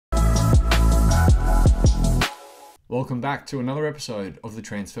Welcome back to another episode of the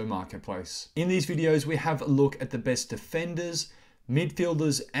Transfer Marketplace. In these videos, we have a look at the best defenders,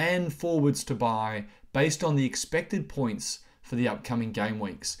 midfielders, and forwards to buy based on the expected points for the upcoming game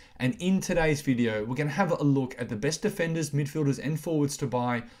weeks. And in today's video, we're going to have a look at the best defenders, midfielders, and forwards to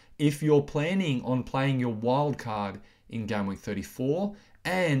buy if you're planning on playing your wild card in game week 34,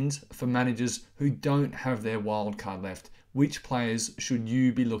 and for managers who don't have their wild card left. Which players should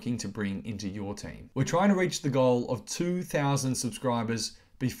you be looking to bring into your team? We're trying to reach the goal of 2,000 subscribers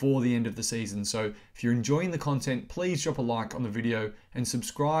before the end of the season. So if you're enjoying the content, please drop a like on the video and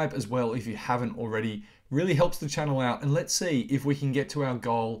subscribe as well if you haven't already. Really helps the channel out, and let's see if we can get to our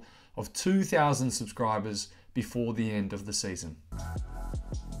goal of 2,000 subscribers before the end of the season.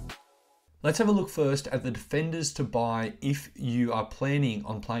 Let's have a look first at the defenders to buy if you are planning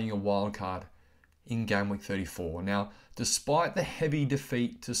on playing a wild card in game week 34. Now, despite the heavy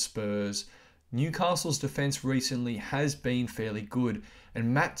defeat to Spurs, Newcastle's defense recently has been fairly good,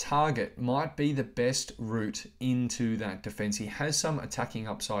 and Matt Targett might be the best route into that defense. He has some attacking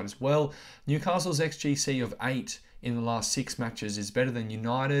upside as well. Newcastle's XGC of 8 in the last 6 matches is better than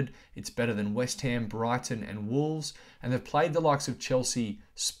United, it's better than West Ham, Brighton, and Wolves, and they've played the likes of Chelsea,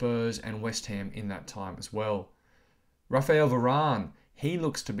 Spurs, and West Ham in that time as well. Rafael Varane, he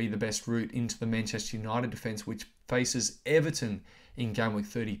looks to be the best route into the Manchester United defence, which faces Everton in game week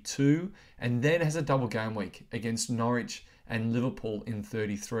 32 and then has a double game week against Norwich and Liverpool in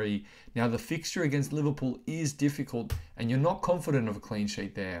 33. Now, the fixture against Liverpool is difficult and you're not confident of a clean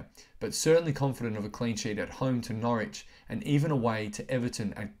sheet there, but certainly confident of a clean sheet at home to Norwich, and even away to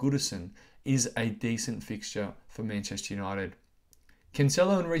Everton at Goodison is a decent fixture for Manchester United.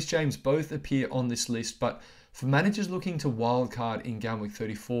 Cancelo and Reece James both appear on this list, but for managers looking to wildcard in game week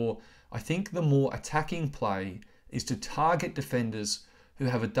 34, I think the more attacking play is to target defenders who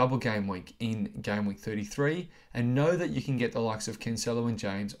have a double game week in game week 33 and know that you can get the likes of Cancelo and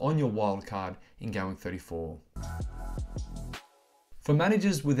James on your wildcard in game week 34. For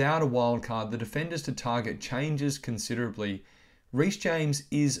managers without a wildcard, the defenders to target changes considerably. Reece James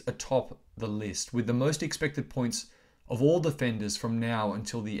is atop the list with the most expected points of all defenders from now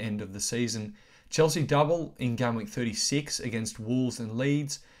until the end of the season. Chelsea double in game week 36 against Wolves and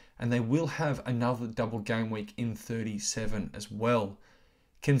Leeds, and they will have another double game week in 37 as well.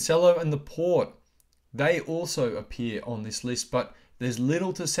 Cancelo and Laporte, they also appear on this list, but there's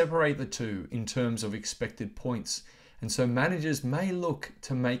little to separate the two in terms of expected points, and so managers may look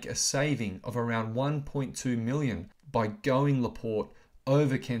to make a saving of around 1.2 million by going Laporte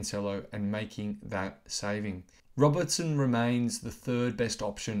over Cancelo and making that saving. Robertson remains the third best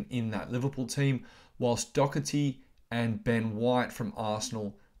option in that Liverpool team, whilst Doherty and Ben White from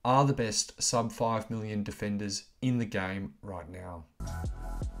Arsenal are the best sub 5 million defenders in the game right now.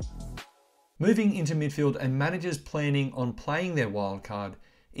 Moving into midfield, and managers planning on playing their wildcard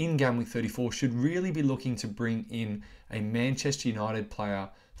in game week 34 should really be looking to bring in a Manchester United player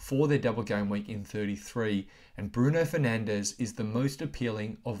for their double game week in 33, and Bruno Fernandes is the most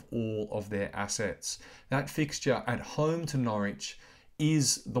appealing of all of their assets. That fixture at home to Norwich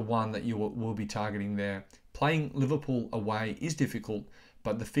is the one that you will be targeting there. Playing Liverpool away is difficult,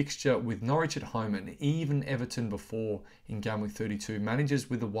 but the fixture with Norwich at home and even Everton before in game week 32, managers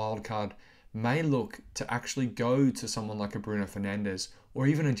with a wild card may look to actually go to someone like a Bruno Fernandes or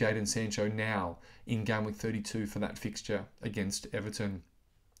even a Jadon Sancho now in game week 32 for that fixture against Everton.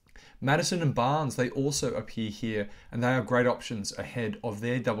 Maddison and Barnes, they also appear here, and they are great options ahead of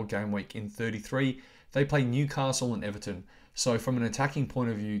their double game week in 33. They play Newcastle and Everton. So from an attacking point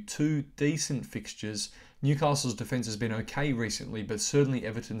of view, two decent fixtures. Newcastle's defence has been okay recently, but certainly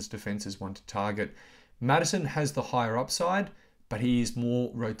Everton's defence is one to target. Maddison has the higher upside, but he is more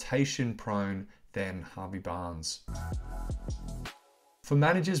rotation prone than Harvey Barnes. For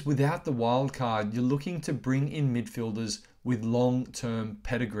managers without the wild card, you're looking to bring in midfielders with long-term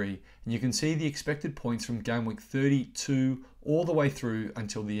pedigree. And you can see the expected points from game week 32 all the way through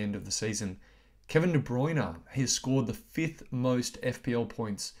until the end of the season. Kevin De Bruyne, he has scored the 5th most FPL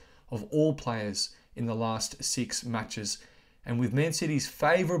points of all players in the last 6 matches. And with Man City's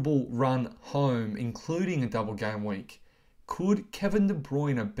favourable run home, including a double game week, could Kevin De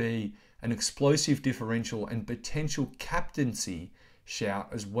Bruyne be an explosive differential and potential captaincy shout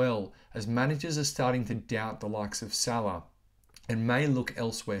as well, as managers are starting to doubt the likes of Salah and may look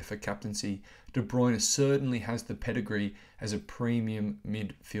elsewhere for captaincy? De Bruyne certainly has the pedigree as a premium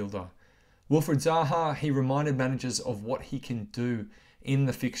midfielder. Wilfried Zaha, he reminded managers of what he can do in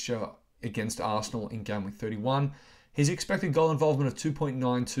the fixture against Arsenal in game week 31. His expected goal involvement of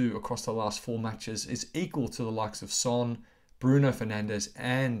 2.92 across the last 4 matches is equal to the likes of Son, Bruno Fernandes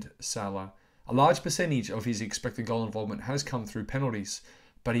and Salah. A large percentage of his expected goal involvement has come through penalties,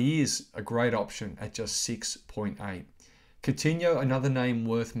 but he is a great option at just 6.8. Coutinho, another name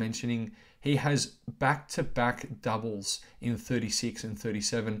worth mentioning. He has back-to-back doubles in 36 and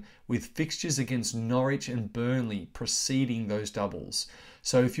 37 with fixtures against Norwich and Burnley preceding those doubles.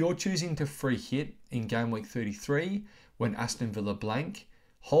 So if you're choosing to free hit in game week 33 when Aston Villa blank,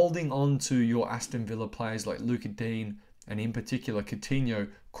 holding on to your Aston Villa players like Luca Dean and in particular Coutinho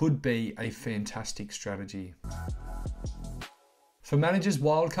could be a fantastic strategy. For managers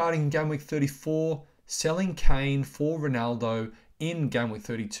wildcarding in game week 34, selling Kane for Ronaldo in game week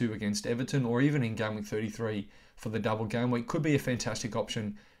 32 against Everton or even in game week 33 for the double game week could be a fantastic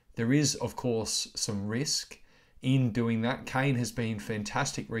option. There is, of course, some risk in doing that. Kane has been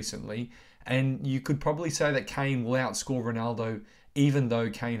fantastic recently, and you could probably say that Kane will outscore Ronaldo even though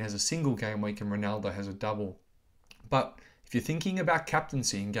Kane has a single game week and Ronaldo has a double. But if you're thinking about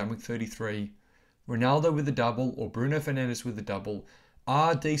captaincy in game week 33, Ronaldo with a double or Bruno Fernandes with a double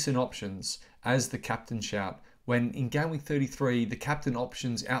are decent options as the captain shout. When in game week 33, the captain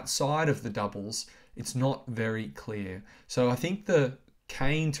options outside of the doubles, it's not very clear. So I think the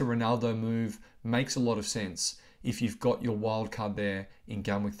Kane to Ronaldo move makes a lot of sense if you've got your wild card there in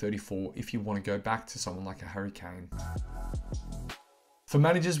game week 34, if you want to go back to someone like a Harry Kane. For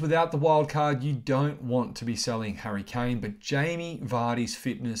managers without the wild card, you don't want to be selling Harry Kane, but Jamie Vardy's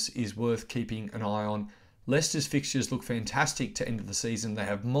fitness is worth keeping an eye on. Leicester's fixtures look fantastic to end of the season. They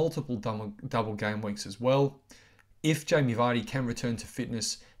have multiple double game weeks as well. If Jamie Vardy can return to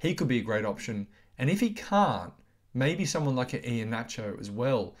fitness, he could be a great option. And if he can't, maybe someone like an Iheanacho as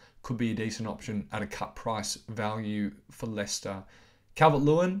well could be a decent option at a cut price value for Leicester.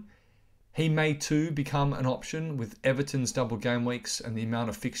 Calvert-Lewin, he may too become an option with Everton's double game weeks and the amount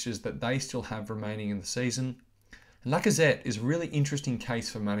of fixtures that they still have remaining in the season. And Lacazette is a really interesting case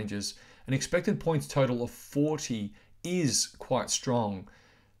for managers. An expected points total of 40 is quite strong,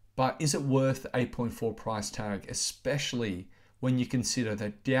 but is it worth the 8.4 price tag, especially when you consider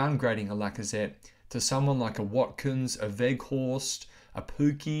that downgrading a Lacazette to someone like a Watkins, a Weghorst, a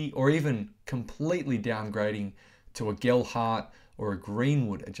Pukki, or even completely downgrading to a Gelhardt or a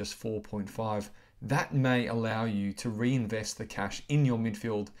Greenwood at just 4.5, that may allow you to reinvest the cash in your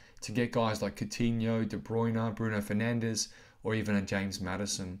midfield to get guys like Coutinho, De Bruyne, Bruno Fernandes, or even a James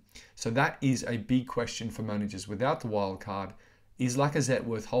Maddison. So that is a big question for managers without the wild card. Is Lacazette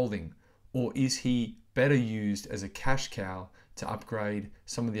worth holding, or is he better used as a cash cow to upgrade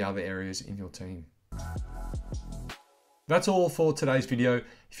some of the other areas in your team? That's all for today's video.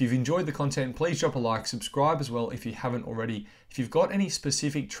 If you've enjoyed the content, please drop a like, subscribe as well if you haven't already. If you've got any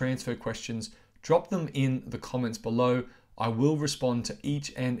specific transfer questions, drop them in the comments below. I will respond to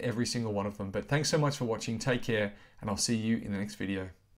each and every single one of them. But thanks so much for watching. Take care, and I'll see you in the next video.